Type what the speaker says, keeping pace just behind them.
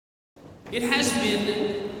It has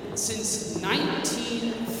been since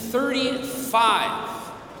 1935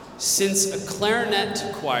 since a clarinet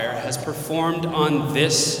choir has performed on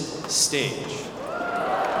this stage.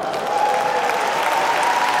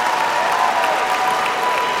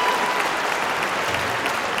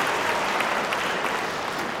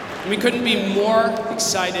 We couldn't be more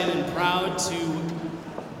excited and proud to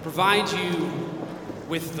provide you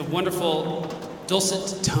with the wonderful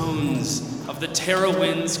dulcet tones of the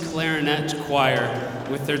Terrawinds Clarinet Choir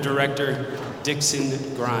with their director,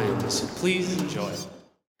 Dickson Grimes. Please enjoy.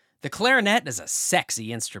 The clarinet is a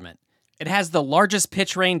sexy instrument. It has the largest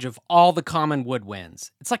pitch range of all the common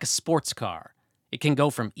woodwinds. It's like a sports car. It can go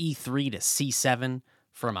from E3 to C7,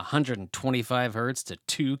 from 125 hertz to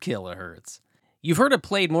 2 kilohertz. You've heard it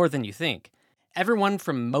played more than you think. Everyone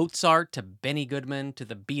from Mozart to Benny Goodman to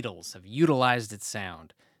the Beatles have utilized its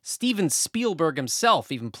sound. Steven Spielberg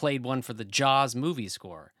himself even played one for the Jaws movie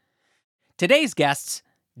score. Today's guests,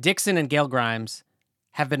 Dickson and Gail Grimes,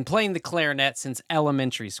 have been playing the clarinet since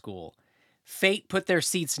elementary school. Fate put their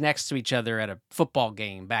seats next to each other at a football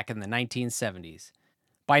game back in the 1970s.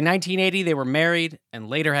 By 1980, they were married and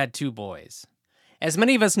later had 2 boys. As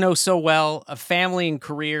many of us know so well, a family and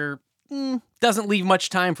career doesn't leave much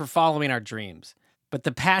time for following our dreams. But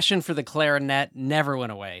the passion for the clarinet never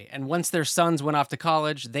went away, and once their sons went off to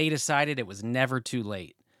college, they decided it was never too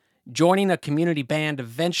late. Joining a community band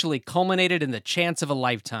eventually culminated in the chance of a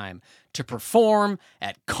lifetime to perform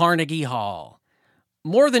at Carnegie Hall.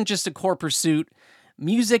 More than just a core pursuit,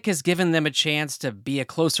 music has given them a chance to be a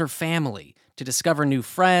closer family, to discover new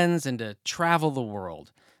friends, and to travel the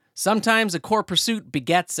world. Sometimes a core pursuit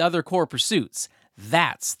begets other core pursuits.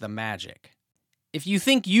 That's the magic. If you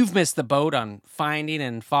think you've missed the boat on finding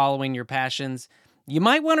and following your passions, you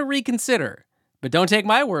might want to reconsider. But don't take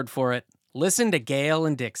my word for it. Listen to Gail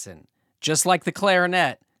and Dickson. Just like the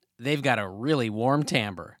clarinet, they've got a really warm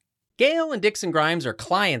timbre. Gail and Dickson Grimes are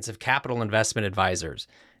clients of Capital Investment Advisors.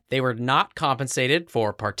 They were not compensated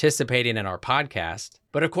for participating in our podcast,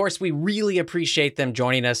 but of course we really appreciate them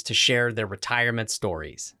joining us to share their retirement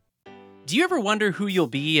stories. Do you ever wonder who you'll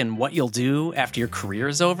be and what you'll do after your career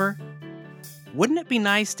is over? Wouldn't it be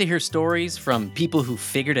nice to hear stories from people who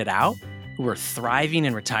figured it out, who are thriving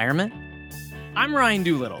in retirement? I'm Ryan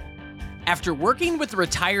Doolittle. After working with the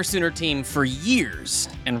Retire Sooner team for years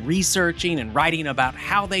and researching and writing about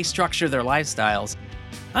how they structure their lifestyles,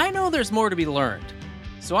 I know there's more to be learned.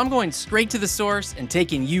 So I'm going straight to the source and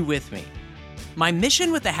taking you with me. My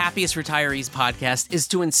mission with the Happiest Retirees podcast is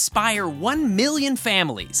to inspire 1 million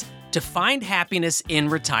families to find happiness in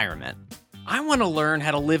retirement. I want to learn how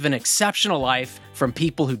to live an exceptional life from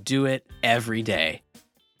people who do it every day.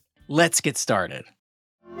 Let's get started.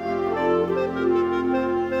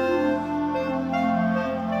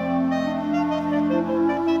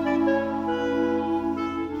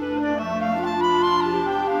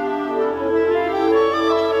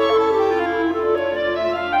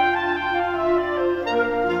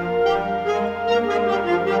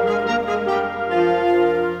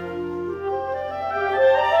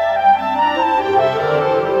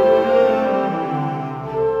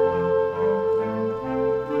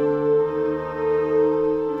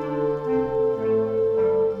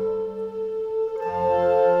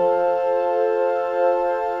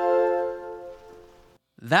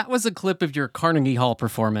 That was a clip of your Carnegie Hall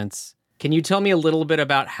performance. Can you tell me a little bit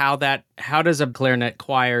about how does a clarinet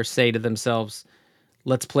choir say to themselves,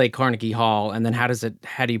 let's play Carnegie Hall, and then how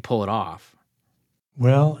do you pull it off?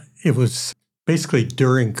 Well, it was basically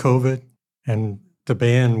during COVID, and the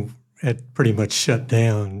band had pretty much shut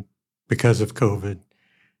down because of COVID.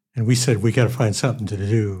 And we said, we got to find something to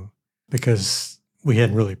do because we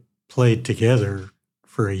hadn't really played together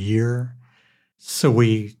for a year. So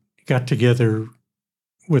we got together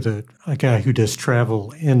with a guy who does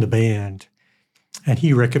travel in the band, and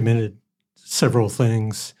he recommended several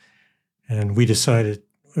things, and we decided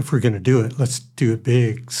if we're going to do it, let's do it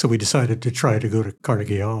big. So we decided to try to go to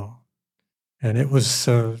Carnegie Hall, and it was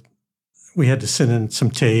we had to send in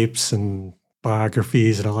some tapes and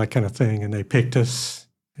biographies and all that kind of thing, and they picked us.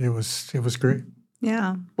 It was great.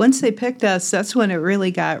 Yeah, once they picked us, that's when it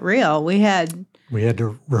really got real. We had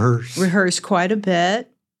to rehearse quite a bit.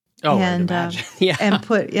 Oh, and yeah, and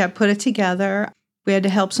put it together. We had to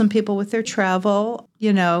help some people with their travel,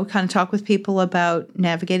 kind of talk with people about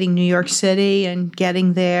navigating New York City and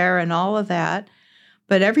getting there and all of that.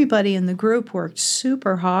 But everybody in the group worked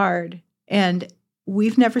super hard, and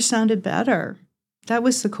we've never sounded better. That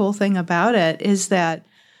was the cool thing about it, is that,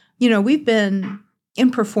 we've been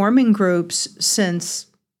in performing groups since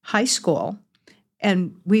high school,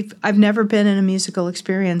 and I've never been in a musical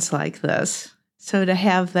experience like this. So to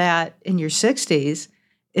have that in your 60s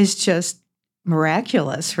is just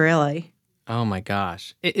miraculous, really. Oh my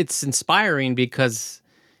gosh. It's inspiring because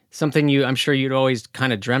something I'm sure you'd always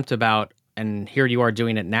kind of dreamt about, and here you are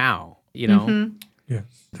doing it now, you know? Mm-hmm. Yeah,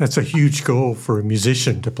 that's a huge goal for a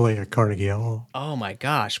musician to play at Carnegie Hall. Oh my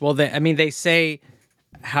gosh. Well, they say,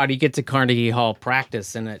 how do you get to Carnegie Hall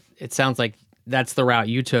practice? And it sounds like that's the route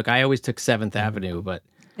you took. I always took 7th Avenue, but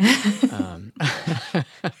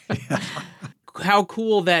how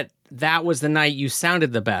cool that was the night you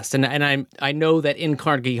sounded the best. And I know that in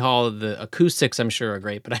Carnegie Hall, the acoustics, I'm sure, are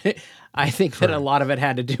great, but I think that a lot of it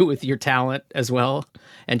had to do with your talent as well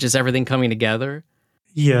and just everything coming together.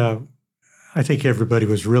 Yeah, I think everybody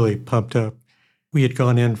was really pumped up. We had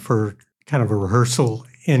gone in for kind of a rehearsal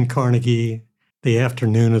in Carnegie the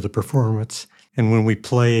afternoon of the performance. And when we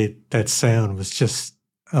played, that sound was just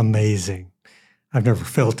amazing. I've never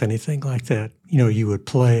felt anything like that. You know, you would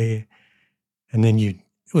play and then it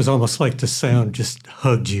was almost like the sound just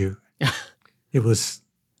hugged you.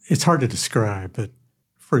 It's hard to describe, but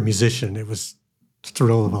for a musician, it was the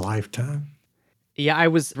thrill of a lifetime. Yeah, I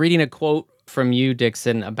was reading a quote from you,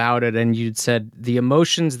 Dickson, about it, and you'd said, the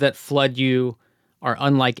emotions that flood you are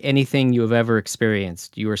unlike anything you have ever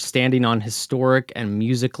experienced. You are standing on historic and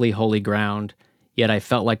musically holy ground, yet I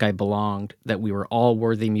felt like I belonged, that we were all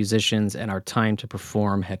worthy musicians and our time to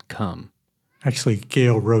perform had come. Actually,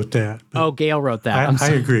 Gail wrote that. Oh, Gail wrote that. I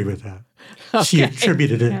agree with that. Okay. She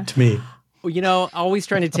attributed it to me. Well, you know, always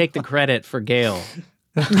trying to take the credit for Gail.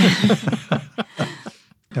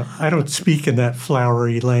 No, I don't speak in that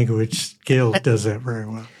flowery language. Gail does that very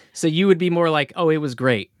well. So you would be more like, oh, it was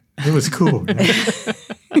great. It was cool. Yeah.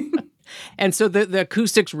 And so the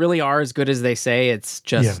acoustics really are as good as they say. It's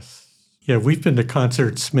just... Yes. Yeah, we've been to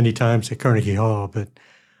concerts many times at Carnegie Hall, but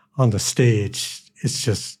on the stage, it's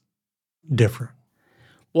just different.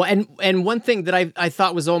 Well, and one thing that I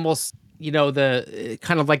thought was almost, you know, the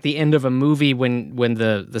kind of like the end of a movie when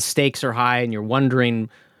the stakes are high and you're wondering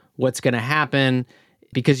what's going to happen,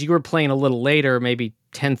 because you were playing a little later, maybe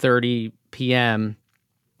 10:30 p.m.,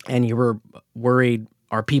 and you were worried,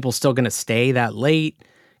 are people still going to stay that late?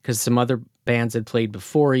 Because some other bands had played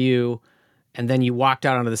before you. And then you walked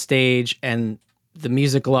out onto the stage and the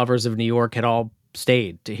music lovers of New York had all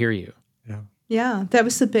stayed to hear you. Yeah. Yeah, that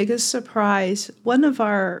was the biggest surprise. One of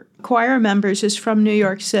our choir members is from New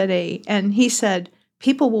York City, and he said,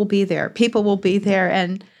 people will be there. People will be there.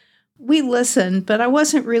 And we listened, but I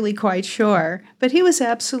wasn't really quite sure. But he was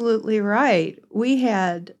absolutely right. We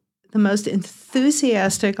had the most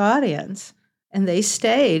enthusiastic audience, and they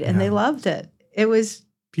stayed, and they loved it. It was...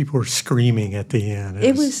 People were screaming at the end.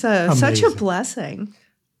 It was such a blessing.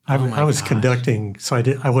 I was conducting, so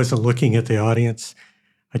I wasn't looking at the audience.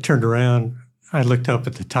 I turned around, I looked up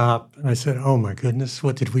at the top, and I said, oh my goodness,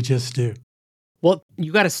 what did we just do? Well,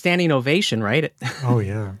 you got a standing ovation, right? Oh,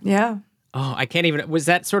 yeah. Yeah. Oh, I can't even... Was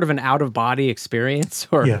that sort of an out-of-body experience?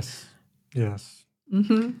 Or? Yes.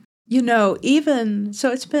 Mm-hmm. You know,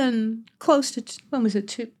 so it's been close to, when was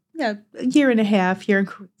it, a year and a half, year and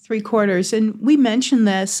 3/4. And we mentioned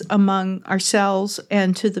this among ourselves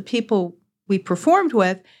and to the people we performed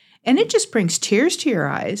with, and it just brings tears to your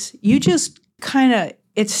eyes. You just kind of,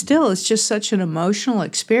 it's just such an emotional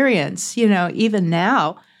experience, you know, even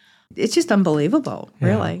now. It's just unbelievable,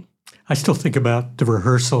 really. I still think about the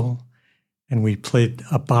rehearsal, and we played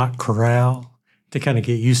a Bach chorale to kind of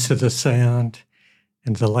get used to the sound.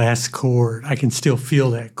 And the last chord, I can still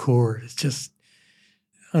feel that chord. It's just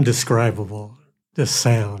undescribable. The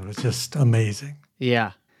sound was just amazing.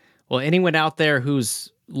 Yeah. Well, anyone out there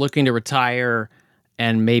who's looking to retire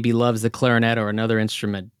and maybe loves the clarinet or another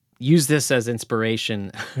instrument, use this as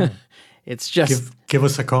inspiration. Yeah. It's just... Give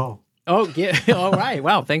us a call. Oh, yeah. All right.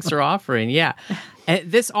 Wow. Thanks for offering. Yeah. And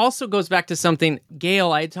this also goes back to something,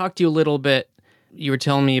 Gail, I talked to you a little bit. You were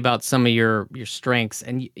telling me about some of your strengths,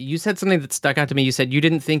 and you said something that stuck out to me. You said you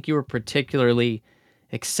didn't think you were particularly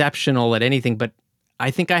exceptional at anything, but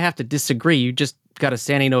I think I have to disagree. You just got a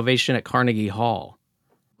standing ovation at Carnegie Hall.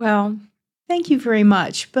 Well, thank you very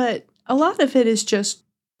much. But a lot of it is just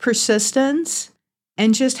persistence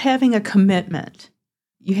and just having a commitment.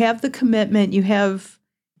 You have the commitment, you have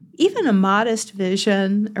even a modest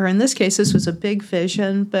vision, or in this case, this was a big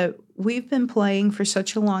vision, but we've been playing for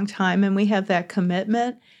such a long time and we have that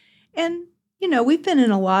commitment. And, you know, we've been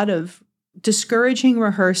in a lot of discouraging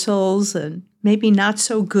rehearsals and maybe not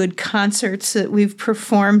so good concerts that we've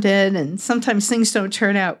performed in, and sometimes things don't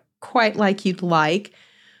turn out quite like you'd like,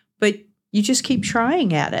 but you just keep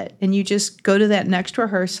trying at it, and you just go to that next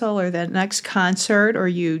rehearsal or that next concert, or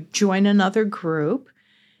you join another group,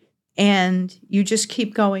 and you just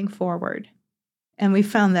keep going forward. And we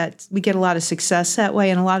found that we get a lot of success that way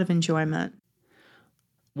and a lot of enjoyment.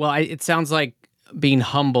 Well, it sounds like being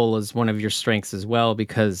humble is one of your strengths as well,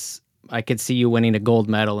 because I could see you winning a gold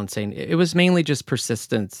medal and saying it was mainly just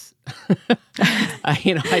persistence.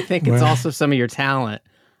 I think it's also some of your talent.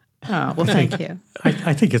 Oh, well, thank you.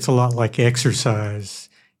 I think it's a lot like exercise.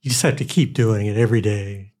 You just have to keep doing it every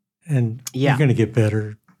day, and you're going to get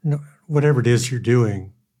better. Whatever it is you're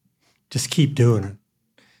doing, just keep doing it.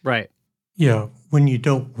 Right. Yeah. When you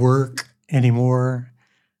don't work anymore,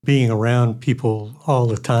 being around people all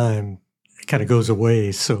the time, it kind of goes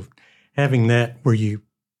away. So having that where you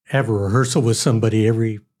have a rehearsal with somebody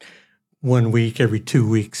every 1 week, every 2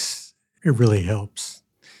 weeks, it really helps.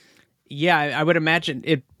 Yeah, I would imagine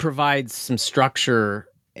it provides some structure.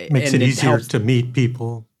 Makes it easier to meet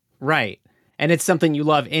people. Right. And it's something you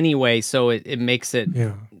love anyway, so it makes it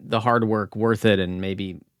the hard work worth it, and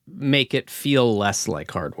maybe make it feel less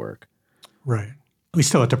like hard work. Right. We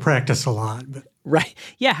still have to practice a lot. But right.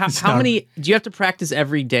 Yeah. How many, do you have to practice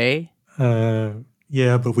every day?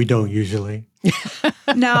 Yeah, but we don't usually.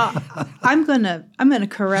 Now, I'm gonna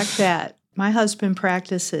correct that. My husband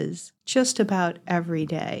practices just about every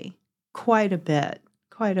day, quite a bit.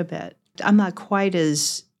 I'm not quite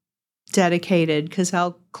as dedicated because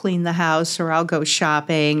I'll clean the house or I'll go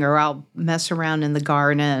shopping or I'll mess around in the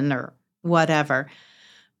garden or whatever.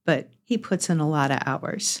 But he puts in a lot of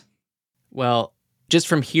hours. Well, just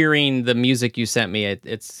from hearing the music you sent me,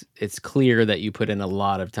 it's clear that you put in a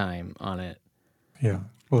lot of time on it. Yeah.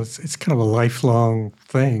 Well, it's kind of a lifelong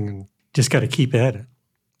thing, and just got to keep at it.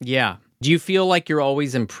 Yeah. Do you feel like you're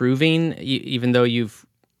always improving, even though you're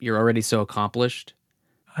already so accomplished?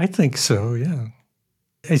 I think so, yeah.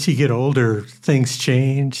 As you get older, things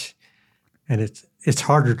change, and it's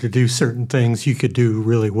harder to do certain things you could do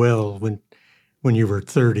really well when you were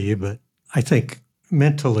 30. But I think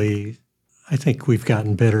mentally, we've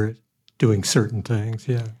gotten better at doing certain things,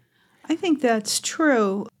 yeah. I think that's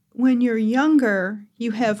true. When you're younger,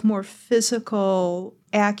 you have more physical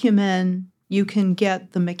acumen. You can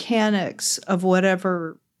get the mechanics of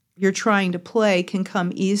whatever you're trying to play can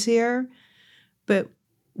come easier. But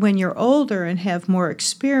when you're older and have more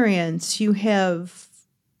experience, you have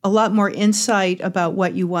a lot more insight about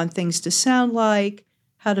what you want things to sound like,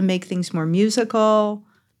 how to make things more musical,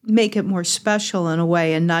 make it more special in a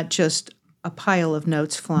way, and not just a pile of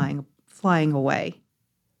notes flying away.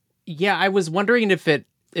 Yeah, I was wondering if it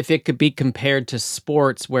could be compared to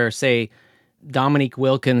sports where, say, Dominique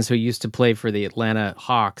Wilkins, who used to play for the Atlanta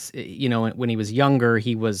Hawks, when he was younger,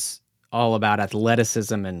 he was all about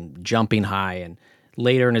athleticism and jumping high. And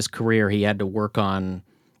later in his career, he had to work on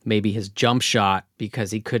maybe his jump shot because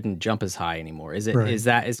he couldn't jump as high anymore. Is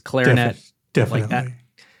clarinet Definitely like that?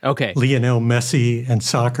 Okay. Lionel Messi in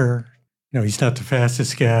soccer, he's not the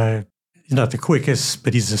fastest guy. He's not the quickest,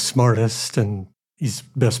 but he's the smartest, and he's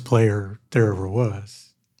the best player there ever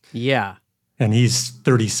was. Yeah. And he's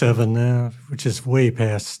 37 now, which is way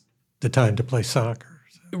past the time to play soccer.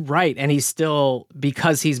 So. Right. And he's still,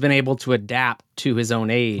 because he's been able to adapt to his own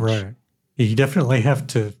age. Right. You definitely have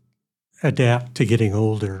to adapt to getting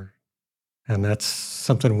older. And that's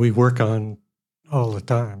something we work on all the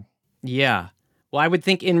time. Yeah. Well, I would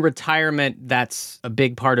think in retirement, that's a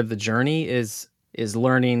big part of the journey is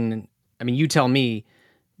learning. I mean, you tell me,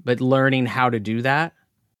 but learning how to do that.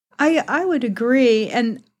 I would agree.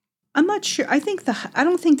 And I'm not sure. I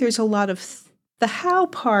don't think there's a lot of the how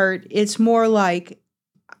part. It's more like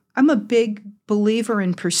I'm a big believer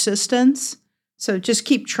in persistence. So just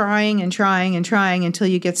keep trying and trying and trying until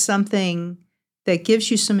you get something that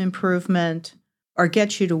gives you some improvement or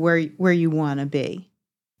gets you to where you want to be.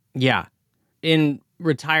 Yeah. In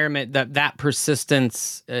retirement, that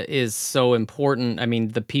persistence is so important. I mean,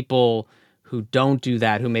 the people who don't do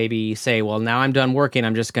that, who maybe say, well, now I'm done working,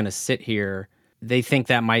 I'm just going to sit here. They think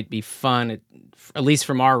that might be fun. At least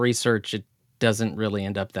from our research, it doesn't really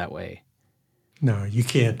end up that way. No, you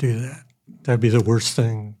can't do that. That'd be the worst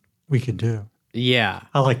thing we could do. Yeah.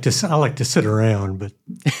 I like to sit around, but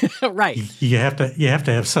right. You have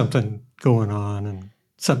to have something going on and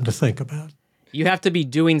something to think about. You have to be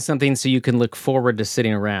doing something so you can look forward to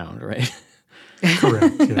sitting around, right?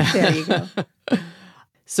 Correct. Yeah. There you go.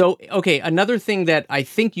 So, okay, another thing that I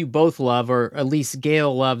think you both love, or at least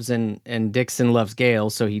Gail loves and Dickson loves Gail,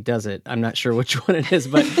 so he does it. I'm not sure which one it is,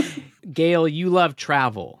 but Gail, you love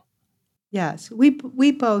travel. Yes, we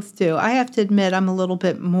both do. I have to admit I'm a little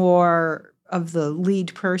bit more of the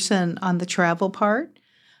lead person on the travel part,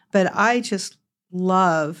 but I just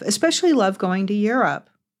especially love going to Europe.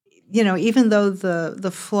 Even though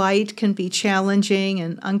the flight can be challenging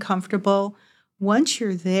and uncomfortable, once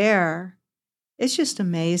you're there, it's just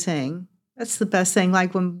amazing. That's the best thing.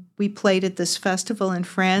 Like when we played at this festival in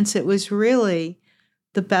France, it was really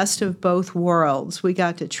the best of both worlds. We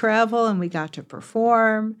got to travel and we got to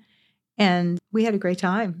perform, and we had a great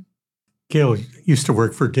time. Gail used to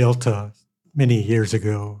work for Delta many years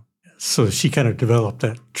ago, so she kind of developed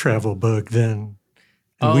that travel bug then.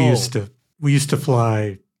 And we used to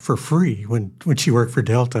fly for free when she worked for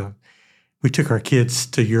Delta. We took our kids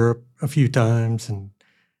to Europe a few times, and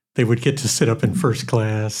they would get to sit up in first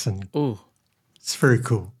class, and it's very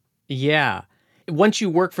cool. Yeah. Once you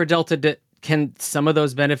work for Delta, can some of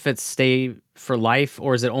those benefits stay for life,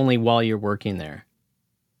 or is it only while you're working there?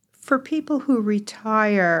 For people who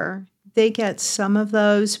retire, they get some of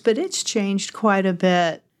those, but it's changed quite a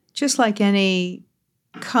bit. Just like any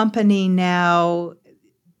company now,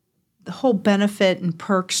 the whole benefit and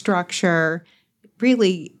perk structure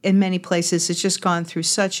really, in many places, it's just gone through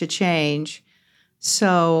such a change.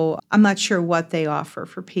 So I'm not sure what they offer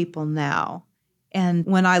for people now. And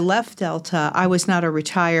when I left Delta, I was not a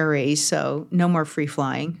retiree, so no more free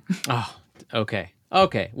flying. Oh, okay.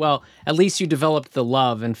 Okay. Well, at least you developed the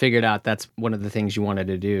love and figured out that's one of the things you wanted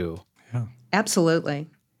to do. Yeah. Absolutely.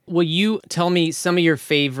 Will you tell me some of your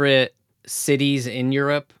favorite cities in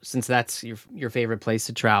Europe, since that's your favorite place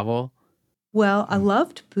to travel? Well, I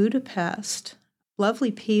loved Budapest.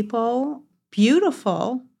 Lovely people,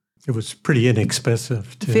 beautiful. It was pretty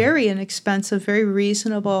inexpensive, too. Very inexpensive, very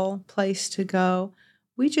reasonable place to go.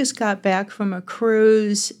 We just got back from a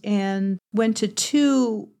cruise and went to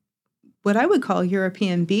two, what I would call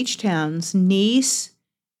European beach towns, Nice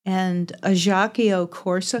and Ajaccio,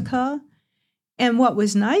 Corsica. And what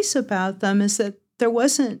was nice about them is that there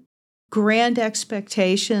wasn't grand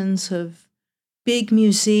expectations of big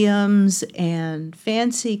museums and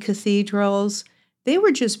fancy cathedrals. They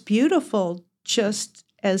were just beautiful, just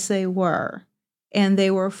as they were. And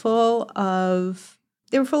they were full of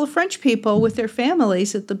French people with their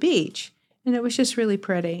families at the beach. And it was just really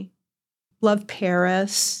pretty. Loved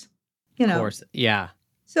Paris, Of course, yeah.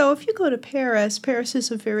 So if you go to Paris, Paris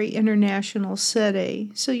is a very international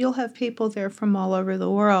city. So you'll have people there from all over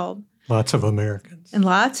the world. Lots of Americans. And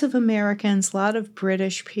lots of Americans, a lot of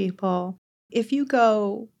British people. If you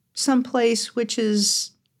go someplace which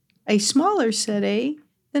is a smaller city,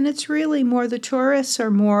 then it's really more the tourists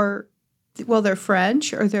are more, well, they're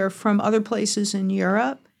French or they're from other places in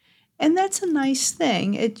Europe. And that's a nice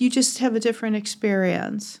thing. You just have a different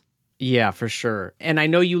experience. Yeah, for sure. And I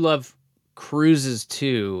know you love cruises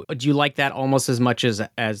too. Do you like that almost as much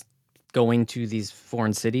as going to these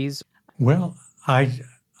foreign cities? Well, I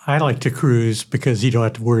like to cruise because you don't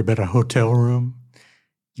have to worry about a hotel room.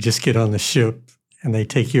 You just get on the ship and they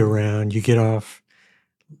take you around. You get off,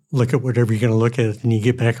 look at whatever you're going to look at, and you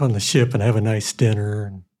get back on the ship and have a nice dinner.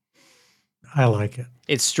 And I like it.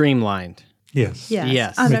 It's streamlined. Yes.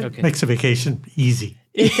 Yes. Makes a vacation easy.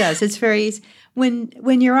 It does. It's very easy.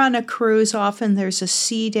 When you're on a cruise, often there's a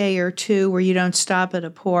sea day or two where you don't stop at a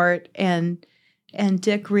port. And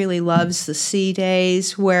Dick really loves the sea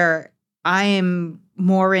days where I am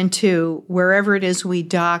more into wherever it is we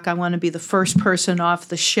dock. I want to be the first person off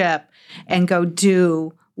the ship and go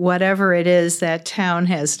do whatever it is that town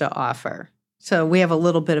has to offer. So we have a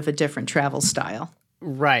little bit of a different travel style.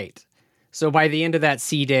 Right. So by the end of that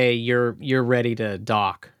sea day, you're ready to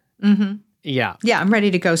dock. Mm-hmm. Yeah. Yeah, I'm ready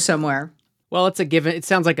to go somewhere. Well, it's a given. It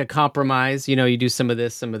sounds like a compromise. You do some of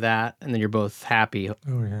this, some of that, and then you're both happy. Oh,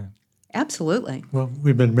 yeah. Absolutely. Well,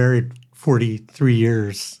 we've been married 43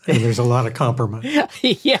 years, and there's a lot of compromise.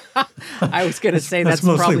 Yeah. I was going to say that's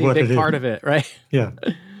probably a big part of it, right? Yeah.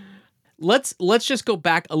 Let's just go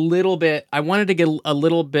back a little bit. I wanted to get a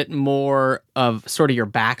little bit more of sort of your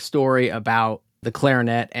backstory about the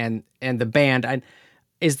clarinet and the band.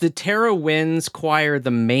 Is the Terra Winds Choir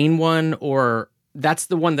the main one, or that's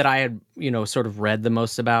the one that I had, sort of read the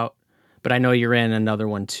most about? But I know you're in another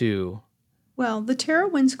one too. Well, the Terra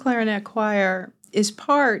Winds Clarinet Choir is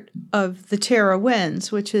part of the Terra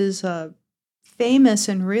Winds, which is a famous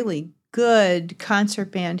and really good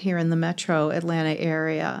concert band here in the metro Atlanta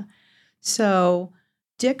area. So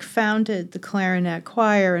Dick founded the clarinet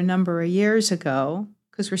choir a number of years ago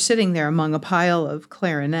because we're sitting there among a pile of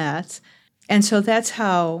clarinets. And so that's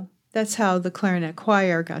how the clarinet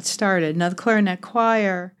choir got started. Now, the clarinet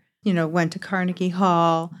choir, went to Carnegie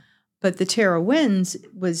Hall, but the Terra Winds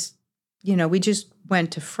was, we just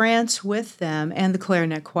went to France with them, and the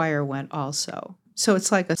clarinet choir went also. So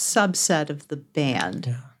it's like a subset of the band.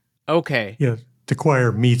 Yeah. Okay. Yeah, the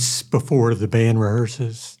choir meets before the band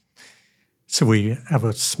rehearses. So we have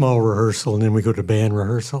a small rehearsal, and then we go to band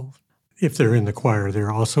rehearsal. If they're in the choir,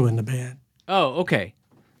 they're also in the band. Oh, okay.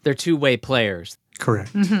 They're two-way players.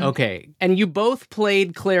 Correct. Mm-hmm. Okay. And you both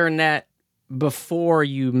played clarinet before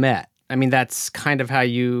you met. I mean, that's kind of how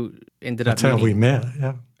you ended That's up how meeting. we met,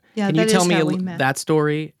 yeah. Yeah, Can you that tell is me how we met. that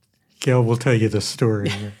story? Gail will tell you the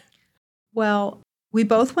story. Well, we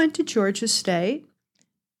both went to Georgia State,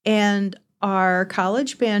 and our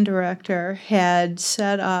college band director had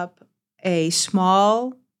set up a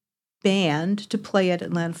small band to play at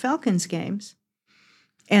Atlanta Falcons games.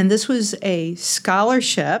 And this was a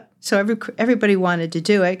scholarship, so everybody wanted to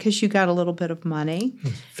do it because you got a little bit of money.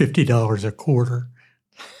 $50 a quarter.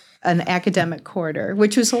 An academic quarter,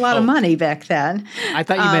 which was a lot of money back then. I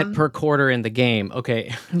thought you meant per quarter in the game.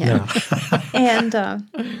 Okay. Yeah. And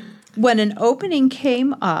when an opening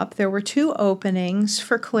came up, there were 2 openings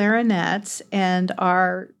for clarinets, and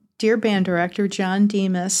our dear band director, John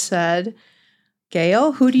Demas, said,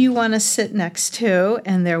 Gail, who do you want to sit next to?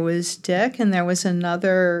 And there was Dick, and there was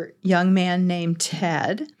another young man named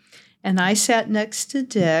Ted. And I sat next to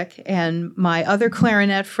Dick, and my other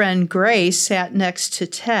clarinet friend, Grace, sat next to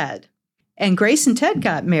Ted. And Grace and Ted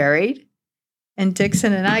got married, and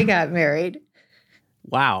Dickson and I got married.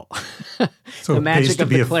 Wow. So The magic of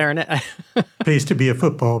the clarinet. Pays to be a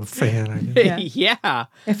football fan, I guess. Yeah.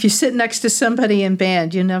 If you sit next to somebody in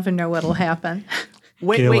band, you never know what'll happen.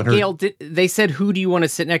 Wait, Gail, they said, who do you want to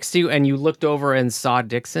sit next to? And you looked over and saw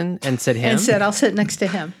Dickson and said him? And said, I'll sit next to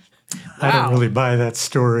him. Wow. I don't really buy that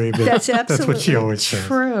story, but that's what she always says.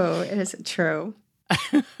 True. Is it true?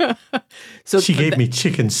 So she gave me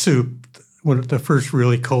chicken soup when the first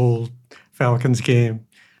really cold Falcons game.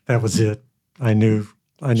 That was it. I knew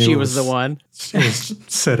she was the one. It was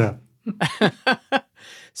set up.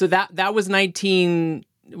 So that was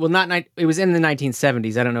it was in the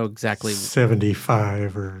 1970s. I don't know exactly.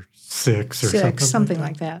 75 or 6 or something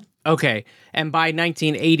like that. Okay. And by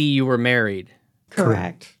 1980 you were married.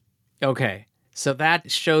 Correct. Okay. So that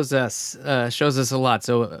shows us a lot.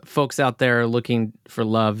 So folks out there looking for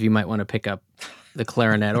love, you might want to pick up the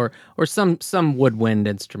clarinet or some woodwind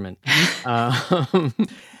instrument.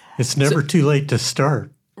 It's never too late to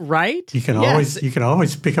start. Right? You can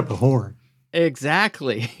always pick up a horn.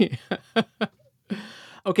 Exactly.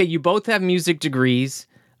 Okay, you both have music degrees.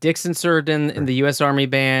 Dickson served in the U.S. Army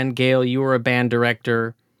Band. Gail, you were a band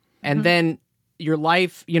director. And then your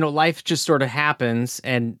life just sort of happens.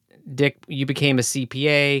 And Dick, you became a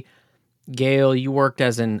CPA. Gail, you worked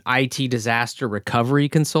as an IT disaster recovery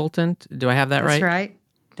consultant. Do I have that right?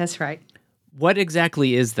 That's right. What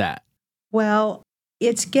exactly is that? Well,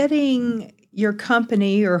 it's getting your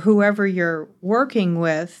company or whoever you're working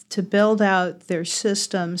with to build out their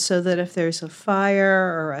system so that if there's a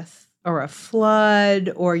fire or a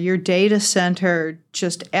flood or your data center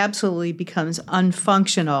just absolutely becomes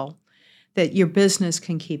unfunctional, that your business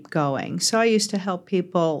can keep going. So I used to help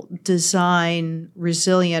people design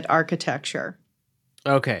resilient architecture.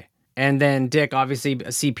 Okay. And then Dick, obviously a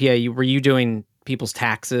CPA, were you doing people's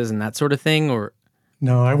taxes and that sort of thing, or?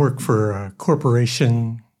 No, I work for a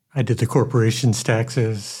corporation. I did the corporation's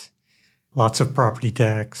taxes, lots of property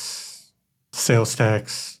tax, sales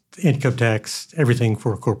tax, income tax, everything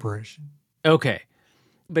for a corporation. Okay.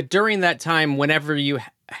 But during that time, whenever you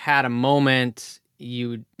had a moment,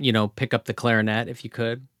 you pick up the clarinet if you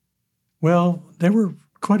could? Well, there were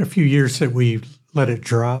quite a few years that we let it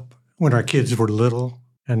drop when our kids were little.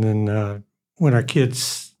 And then when our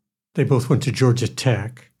kids, they both went to Georgia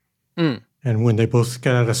Tech. And when they both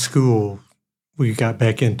got out of school, we got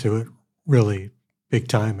back into it really big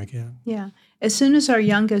time again. Yeah. As soon as our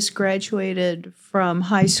youngest graduated from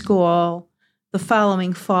high school, the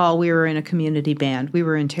following fall, we were in a community band. We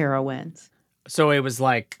were in Terra Winds. So it was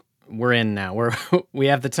like, we're in now. We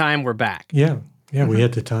have the time. We're back. Yeah. We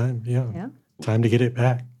had the time. Yeah. Time to get it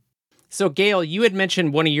back. So Gail, you had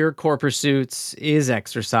mentioned one of your core pursuits is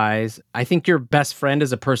exercise. I think your best friend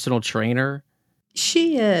is a personal trainer.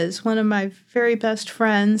 She is one of my very best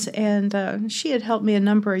friends, and she had helped me a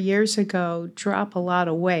number of years ago drop a lot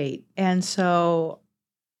of weight. And so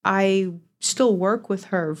I still work with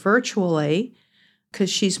her virtually because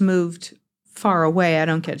she's moved far away. I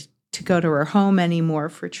don't get to go to her home anymore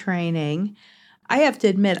for training. I have to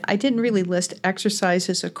admit, I didn't really list exercise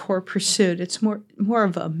as a core pursuit. It's more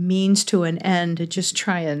of a means to an end to just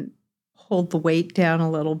try and hold the weight down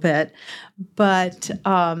a little bit. But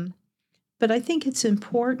I think it's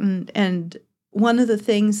important. And one of the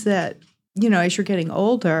things that, as you're getting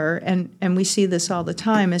older, and we see this all the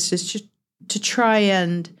time, is just to try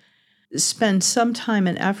and spend some time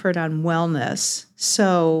and effort on wellness.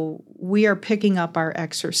 So we are picking up our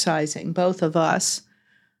exercising, both of us,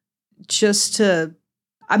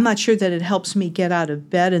 I'm not sure that it helps me get out of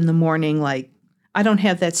bed in the morning. Like, I don't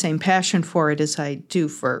have that same passion for it as I do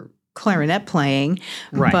for clarinet playing,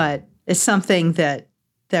 right. But it's something that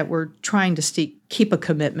that we're trying to keep a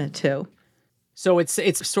commitment to. So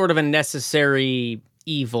it's sort of a necessary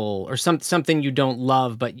evil or something you don't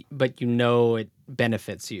love, but it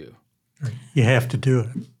benefits you. You have to do it.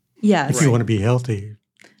 Yes. If you want to be healthy.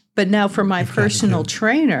 But now for my You've got to personal do it.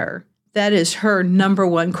 trainer, that is her number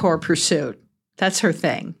one core pursuit. That's her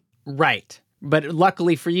thing. Right. But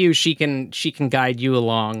luckily for you, she can guide you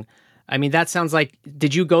along. I mean, that sounds like,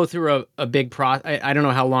 did you go through a big process? I don't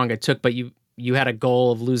know how long it took, but you had a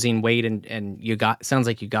goal of losing weight and sounds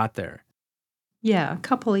like you got there. Yeah,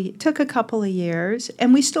 took a couple of years,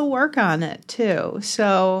 and we still work on it too.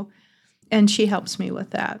 So, and she helps me with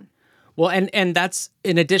that. Well, and that's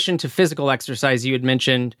in addition to physical exercise. You had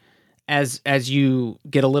mentioned as you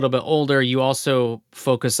get a little bit older, you also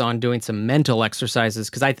focus on doing some mental exercises,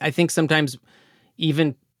 because I think sometimes,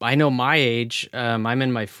 even I know my age, I'm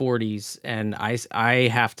in my 40s, and I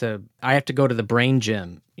have to go to the brain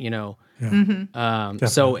gym, Yeah,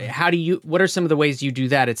 so what are some of the ways you do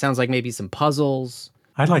that? It sounds like maybe some puzzles.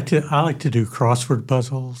 I like to do crossword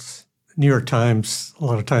puzzles. New York Times, a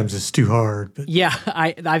lot of times it's too hard. But Yeah,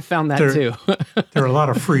 I've found that too. there are a lot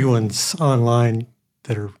of free ones online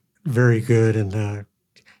that are very good and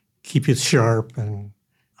keep you sharp. And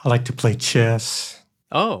I like to play chess.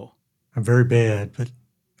 Oh. I'm very bad, but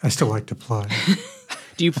I still like to play.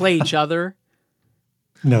 Do you play each other?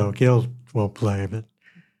 No, Gail won't play, but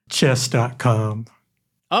chess.com.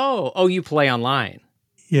 Oh, you play online.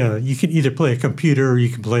 Yeah, you can either play a computer or you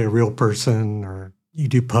can play a real person or you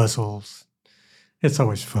do puzzles. It's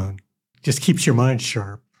always fun. Just keeps your mind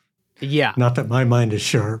sharp. Yeah. Not that my mind is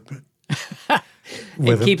sharp, but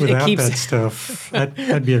without that stuff,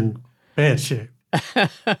 I'd be in bad shape.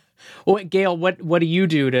 Well, Gail, what do you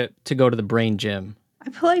do to go to the brain gym? I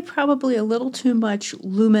play probably a little too much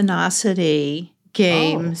luminosity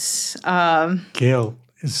games. Gail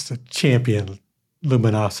is the champion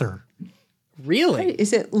luminoser. Really?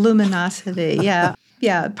 Is it luminosity? Yeah.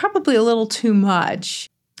 Yeah, probably a little too much.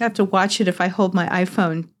 I have to watch it if I hold my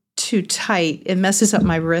iPhone too tight. It messes up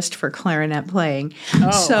my wrist for clarinet playing.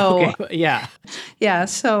 Okay. Yeah. Yeah,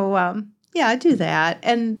 so yeah, I do that.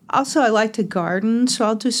 And also I like to garden, so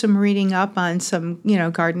I'll do some reading up on some,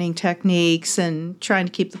 gardening techniques and trying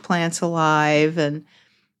to keep the plants alive and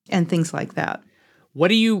things like that.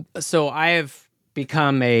 So I have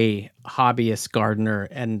become a hobbyist gardener,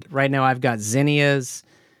 and right now I've got zinnias,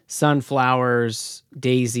 sunflowers,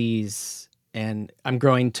 daisies, and I'm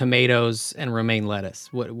growing tomatoes and romaine lettuce.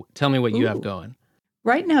 Tell me what you have going.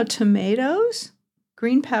 Right now, tomatoes,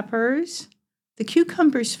 green peppers, the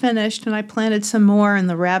cucumbers finished, and I planted some more, and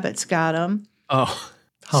the rabbits got them. Oh.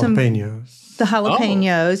 Jalapenos. The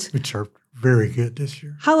jalapenos. Which are very good this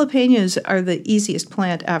year. Jalapenos are the easiest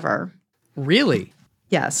plant ever. Really?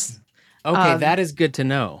 Yes. Okay, that is good to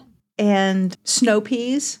know. And snow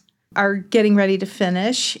peas are getting ready to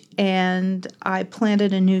finish, and I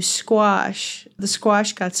planted a new squash. The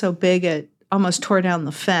squash got so big it almost tore down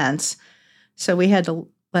the fence, so we had to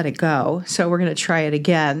let it go. So we're going to try it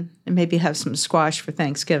again and maybe have some squash for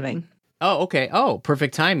Thanksgiving. Oh, okay. Oh,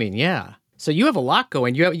 perfect timing. Yeah. So you have a lot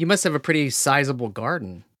going. You must have a pretty sizable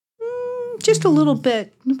garden. Just a little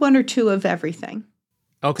bit, one or two of everything.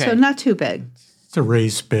 Okay. So not too big. It's a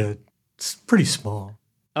raised bed. It's pretty small.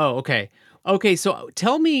 Oh, okay. Okay, so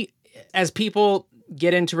tell me, as people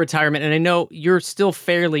get into retirement, and I know you're still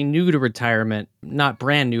fairly new to retirement, not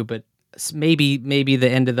brand new, but maybe the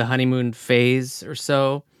end of the honeymoon phase or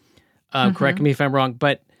so. Correct me if I'm wrong,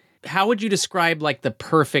 but how would you describe like the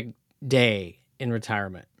perfect day in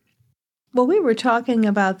retirement? Well, we were talking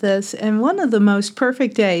about this, and one of the most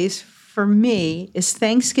perfect days for me is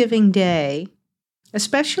Thanksgiving Day,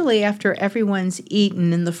 especially after everyone's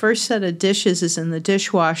eaten and the first set of dishes is in the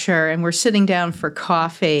dishwasher and we're sitting down for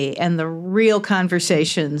coffee and the real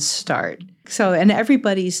conversations start. So, and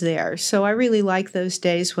everybody's there. So I really like those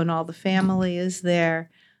days when all the family is there.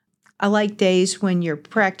 I like days when you're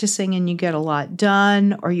practicing and you get a lot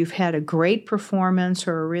done, or you've had a great performance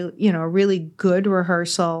or a really good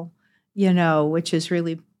rehearsal, which has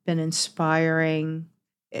really been inspiring.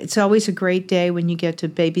 It's always a great day when you get to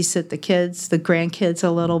babysit the grandkids a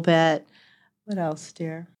little bit. What else,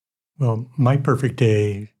 dear? Well, my perfect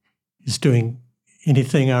day is doing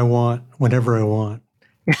anything I want, whenever I want,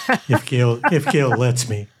 if Gail lets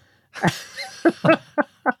me.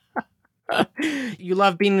 You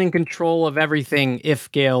love being in control of everything if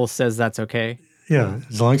Gail says that's okay? Yeah,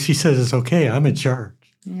 as long as she says it's okay, I'm in charge.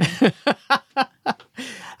 Yeah.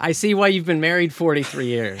 I see why you've been married 43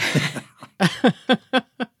 years.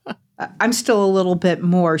 I'm still a little bit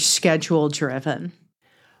more schedule driven.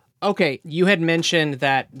 Okay, you had mentioned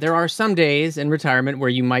that there are some days in retirement where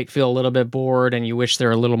you might feel a little bit bored and you wish there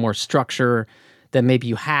were a little more structure that maybe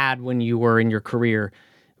you had when you were in your career.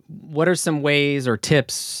 What are some ways or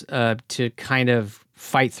tips to kind of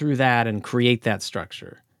fight through that and create that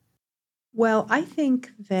structure? Well, I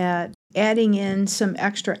think that adding in some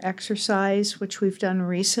extra exercise, which we've done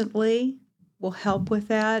recently, will help with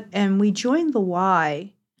that. And we joined the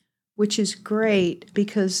Y, which is great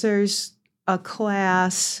because there's a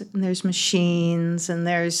class and there's machines and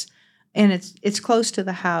it's close to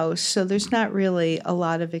the house, so there's not really a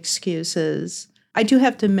lot of excuses. I do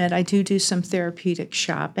have to admit, I do some therapeutic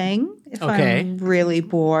shopping if I'm really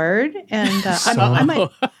bored, and I might.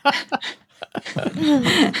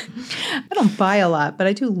 I don't buy a lot, but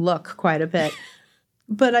I do look quite a bit.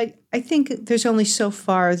 But I think there's only so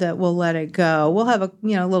far that we'll let it go. We'll have a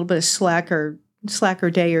little bit of slacker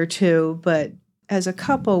day or two, but as a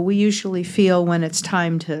couple, we usually feel when it's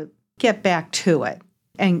time to get back to it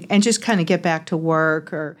and just kind of get back to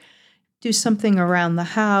work or do something around the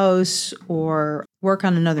house or work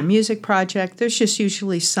on another music project. There's just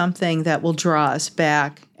usually something that will draw us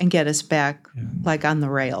back and get us back like on the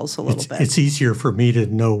rails a little bit. It's easier for me to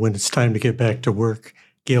know when it's time to get back to work.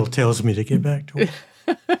 Gail tells me to get back to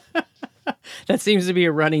work. That seems to be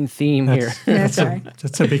a running theme here. That's right.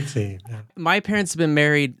 That's a big theme. Yeah. My parents have been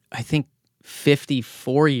married, I think,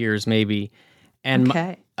 54 years maybe. And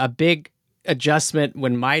a big adjustment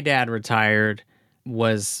when my dad retired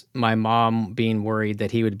was my mom being worried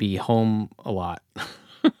that he would be home a lot.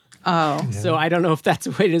 Oh. So I don't know if that's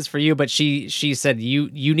what it is for you, but she said, you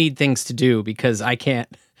need things to do because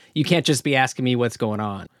you can't just be asking me what's going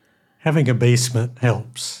on. Having a basement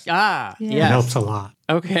helps. Ah, It yes. helps a lot.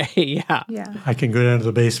 Okay, yeah. Yeah. I can go down to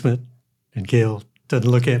the basement and Gail doesn't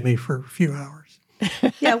look at me for a few hours.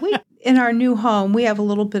 Yeah, in our new home, we have a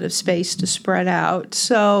little bit of space to spread out.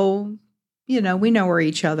 So, we know where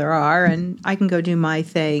each other are, and I can go do my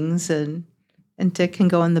things, and Dick can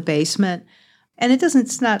go in the basement. And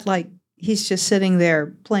it's not like he's just sitting there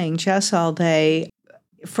playing chess all day.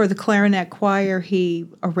 For the clarinet choir, he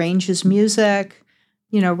arranges music,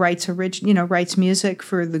 writes music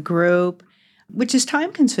for the group, which is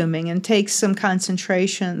time consuming and takes some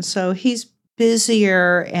concentration. So he's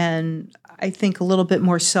busier and I think a little bit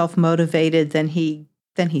more self-motivated than he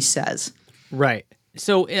says. Right.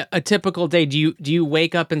 So a typical day, do you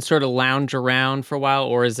wake up and sort of lounge around for a while,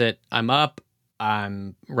 or is it I'm up,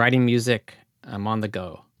 I'm writing music, I'm on the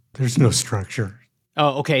go? There's no structure.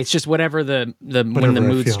 Oh, okay. It's just whatever when the Whatever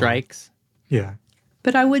mood like. strikes. Yeah.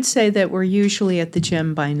 But I would say that we're usually at the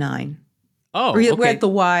gym by 9. Oh, We're okay. at the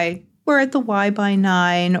Y. We're at the Y by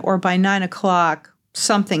 9, or by 9 o'clock,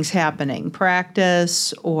 something's happening,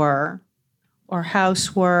 practice or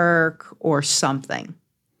housework or something.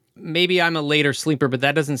 Maybe I'm a later sleeper, but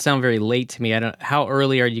that doesn't sound very late to me. How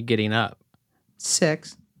early are you getting up?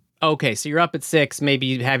 6. Okay, so you're up at 6. Maybe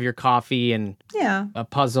you have your coffee and Yeah. a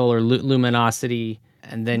puzzle or luminosity,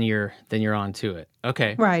 and then you're on to it.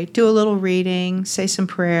 Okay. Right. Do a little reading, say some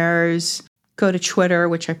prayers, go to Twitter,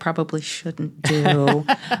 which I probably shouldn't do.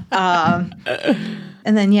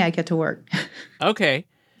 And then, get to work. Okay.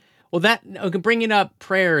 Well, bringing up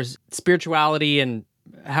prayers, spirituality, and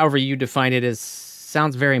however you define it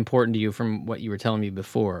sounds very important to you from what you were telling me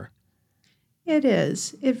before. It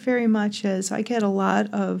is. It very much is. I get a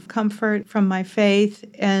lot of comfort from my faith,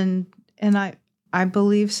 and I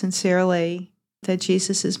believe sincerely that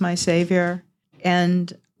Jesus is my Savior.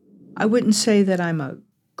 And I wouldn't say that I'm a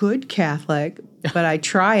good Catholic, but I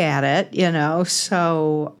try at it,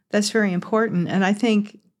 so that's very important. And I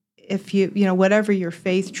think if whatever your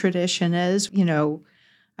faith tradition is,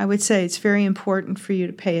 I would say it's very important for you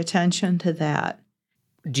to pay attention to that.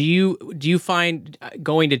 Do you find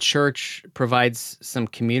going to church provides some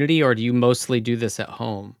community, or do you mostly do this at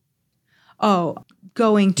home? Oh,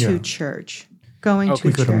 going to church. Going to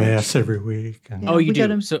We church. go to Mass every week. And You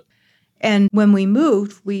do? And when we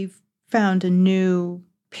moved, we found a new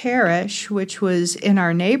parish, which was in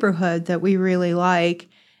our neighborhood that we really like.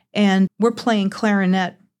 And we're playing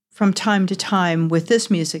clarinet from time to time with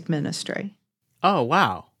this music ministry. Oh,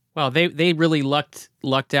 wow. Well, they really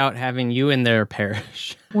lucked out having you in their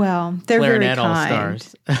parish. Well, they're Clarinet very kind.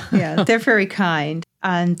 All-Stars. Yeah, they're very kind.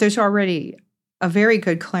 And there's already a very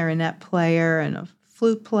good clarinet player and a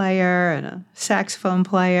flute player and a saxophone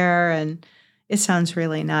player, and it sounds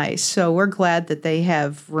really nice. So we're glad that they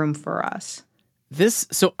have room for us.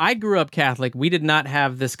 So I grew up Catholic. We did not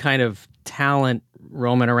have this kind of talent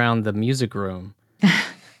roaming around the music room.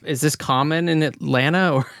 Is this common in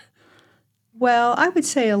Atlanta, or? Well, I would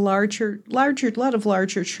say a lot of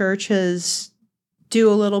larger churches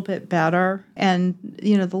do a little bit better. And,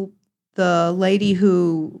 the The lady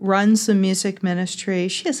who runs the music ministry,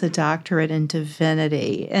 she has a doctorate in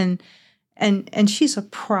divinity, and she's a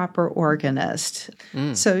proper organist.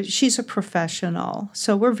 So she's a professional.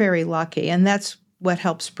 So we're very lucky, and that's what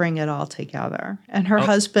helps bring it all together. And her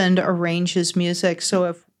husband arranges music.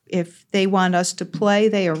 So if they want us to play,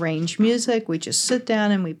 they arrange music. We just sit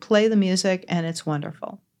down and we play the music, and it's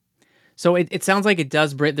wonderful. So it sounds like it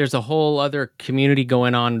does. There's a whole other community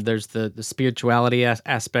going on. There's the spirituality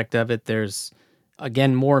aspect of it. There's,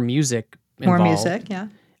 again, more music involved. More music, yeah.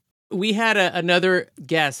 We had another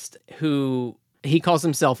guest who, he calls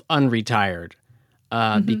himself unretired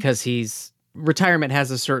because retirement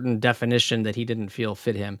has a certain definition that he didn't feel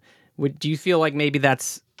fit him. Do you feel like maybe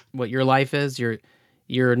that's what your life is?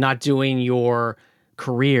 You're not doing your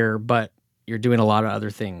career, but you're doing a lot of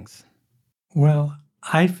other things. Well,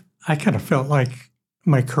 I kind of felt like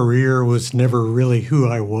my career was never really who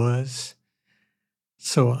I was.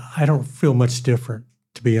 So I don't feel much different,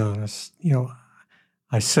 to be honest.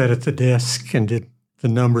 I sat at the desk and did the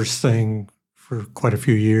numbers thing for quite a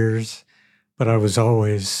few years, but I was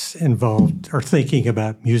always involved or thinking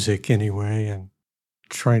about music anyway and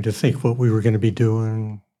trying to think what we were going to be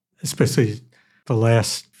doing, especially the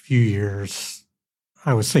last few years.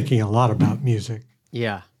 I was thinking a lot about music.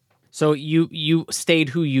 Yeah. So you stayed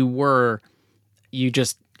who you were. You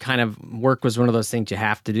just kind of, work was one of those things you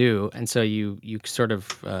have to do. And so you sort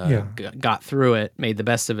of got through it, made the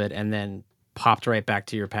best of it, and then popped right back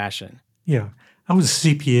to your passion. Yeah. I was a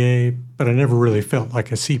CPA, but I never really felt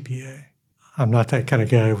like a CPA. I'm not that kind of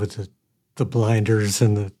guy with the blinders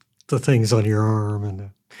and the things on your arm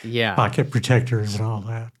and the pocket protectors and all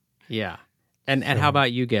that. Yeah. And how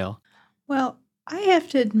about you, Gail? Well, I have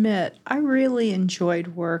to admit, I really enjoyed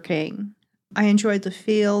working. I enjoyed the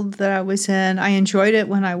field that I was in. I enjoyed it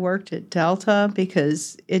when I worked at Delta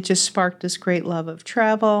because it just sparked this great love of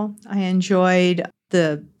travel. I enjoyed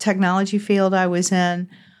the technology field I was in,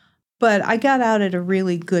 but I got out at a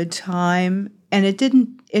really good time, and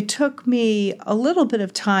it took me a little bit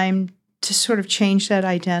of time to sort of change that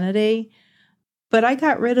identity, but I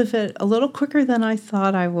got rid of it a little quicker than I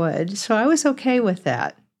thought I would. So I was okay with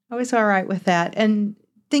that. I was all right with that. And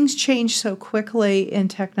things change so quickly in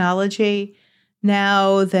technology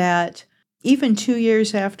now that even 2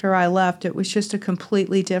 years after I left, it was just a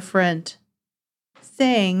completely different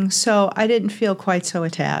thing. So I didn't feel quite so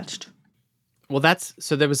attached. Well,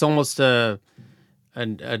 so there was almost a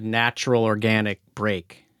natural, organic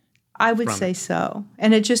break. I would say so.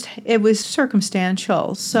 And it was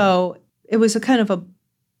circumstantial. So it was a kind of a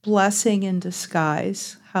blessing in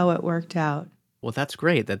disguise how it worked out. Well, that's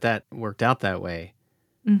great that worked out that way.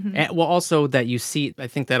 Mm-hmm. And, well, also that you see, I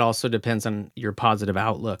think that also depends on your positive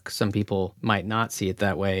outlook. Some people might not see it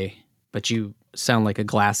that way, but you sound like a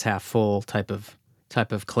glass half full type of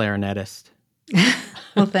clarinetist.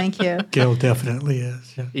 Well, thank you. Gail definitely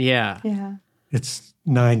is. Yeah. Yeah. It's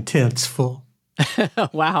 9/10 full.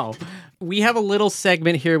 Wow. We have a little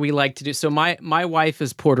segment here we like to do. So my wife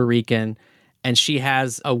is Puerto Rican, and she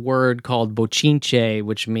has a word called bochinche,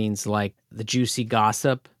 which means like the juicy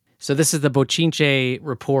gossip. So this is the bochinche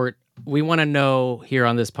report. We want to know here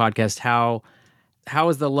on this podcast, how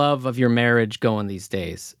is the love of your marriage going these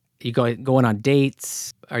days? You going on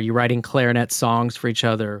dates? Are you writing clarinet songs for each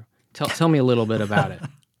other? Tell me a little bit about it.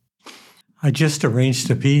 I just arranged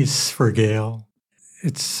a piece for Gail.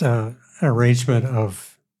 It's an arrangement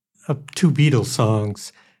of 2 Beatles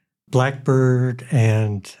songs, Blackbird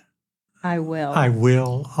and I Will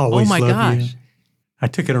Always Oh my Love gosh. You. I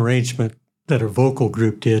took an arrangement that a vocal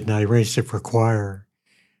group did, and I arranged it for choir.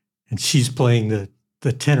 And she's playing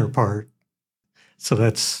the tenor part. So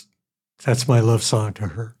that's my love song to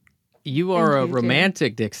her. You are Thank a you,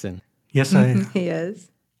 romantic, Dickson. Yes, I am. He is.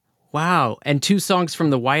 Wow. And 2 songs from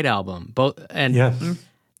the White Album. Yes.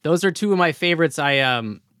 Those are 2 of my favorites. I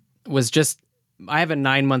have a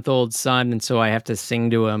 9-month-old son, and so I have to sing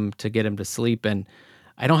to him to get him to sleep. And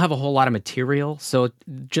I don't have a whole lot of material. So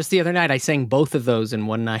just the other night, I sang both of those in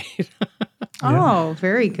one night. Oh,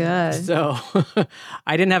 very good. So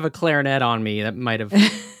I didn't have a clarinet on me. That might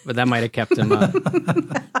have kept him up.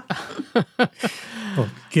 Well,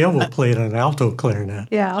 Gail will play it on an alto clarinet.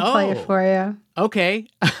 Yeah, I'll play it for you. Okay.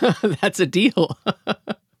 That's a deal.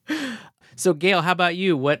 So Gail, how about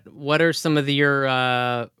you? What are some of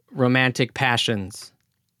your romantic passions?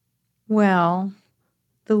 Well,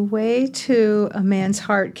 the way to a man's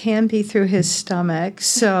heart can be through his stomach.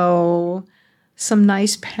 So some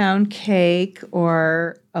nice pound cake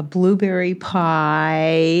or a blueberry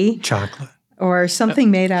pie. Chocolate. Or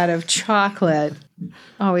something made out of chocolate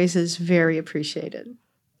always is very appreciated.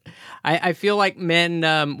 I feel like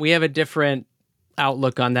men, we have a different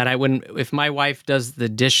outlook on that. I wouldn't, if my wife does the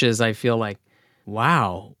dishes, I feel like,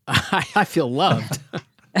 wow, I feel loved.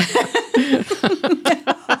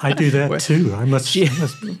 I do that too. I must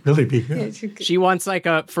really be good. She wants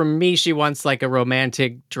from me, she wants like a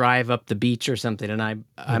romantic drive up the beach or something. And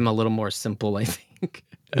I'm a little more simple, I think.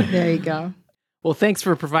 There you go. Well, thanks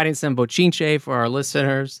for providing some bochinche for our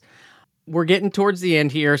listeners. We're getting towards the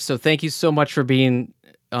end here, so thank you so much for being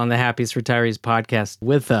on the Happiest Retirees podcast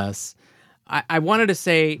with us. I wanted to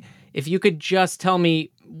say, if you could just tell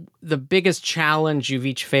me the biggest challenge you've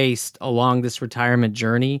each faced along this retirement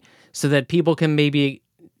journey so that people can maybe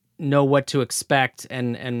know what to expect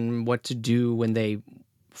and what to do when they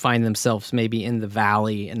find themselves maybe in the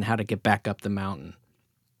valley and how to get back up the mountain.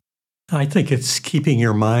 I think it's keeping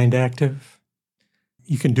your mind active.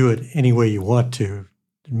 You can do it any way you want to,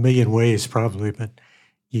 a million ways probably, but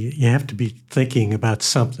you have to be thinking about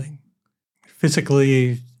something.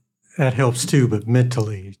 Physically, that helps too, but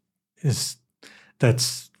mentally,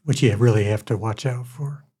 that's what you really have to watch out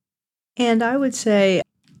for. And I would say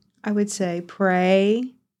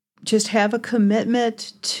pray. Just have a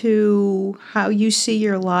commitment to how you see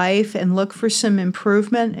your life and look for some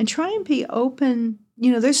improvement and try and be open.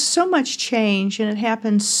 There's so much change and it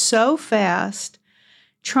happens so fast.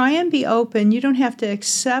 Try and be open. You don't have to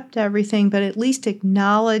accept everything, but at least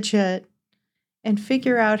acknowledge it and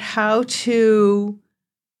figure out how to,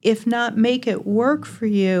 if not make it work for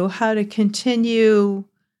you, how to continue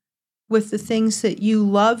with the things that you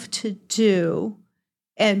love to do.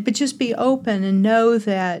 But just be open and know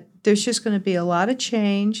that there's just going to be a lot of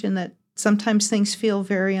change and that sometimes things feel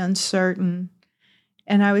very uncertain.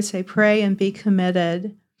 And I would say pray and be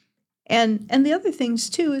committed. And the other things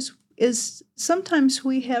too is sometimes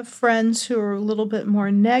we have friends who are a little bit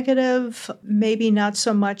more negative, maybe not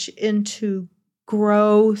so much into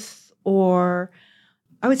growth, or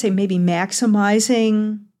I would say maybe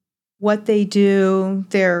maximizing what they do.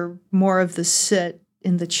 They're more of the sit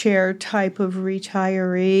in the chair type of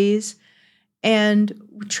retirees. And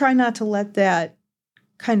try not to let that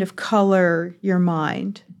kind of color your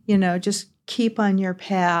mind. Just keep on your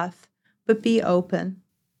path, but be open.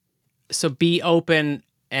 So be open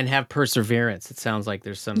and have perseverance. It sounds like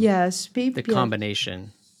there's some the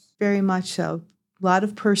combination. Very much so. A lot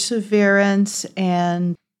of perseverance,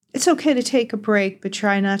 and it's okay to take a break, but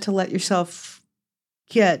try not to let yourself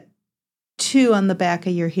get too on the back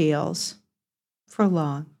of your heels for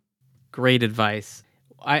long. Great advice.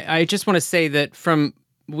 I just want to say that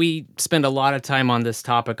we spend a lot of time on this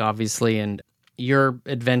topic, obviously, and your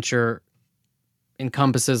adventure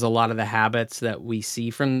encompasses a lot of the habits that we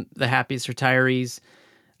see from the happiest retirees: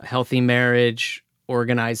 a healthy marriage,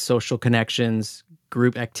 organized social connections,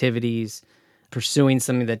 group activities, pursuing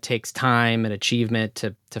something that takes time and achievement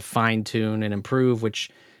to fine-tune and improve,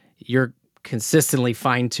 which you're consistently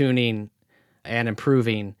fine-tuning and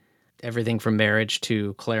improving. Everything from marriage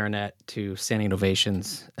to clarinet to standing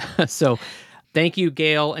ovations. So thank you,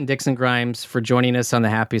 Gail and Dickson Grimes, for joining us on the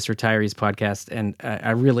Happiest Retirees podcast. And I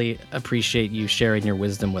really appreciate you sharing your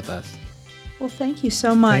wisdom with us. Well, thank you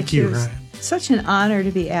so much. Thank you, It was Ryan. such an honor to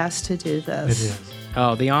be asked to do this. It is.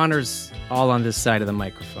 Oh, the honor's all on this side of the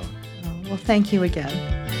microphone. Oh, well, thank you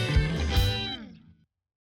again.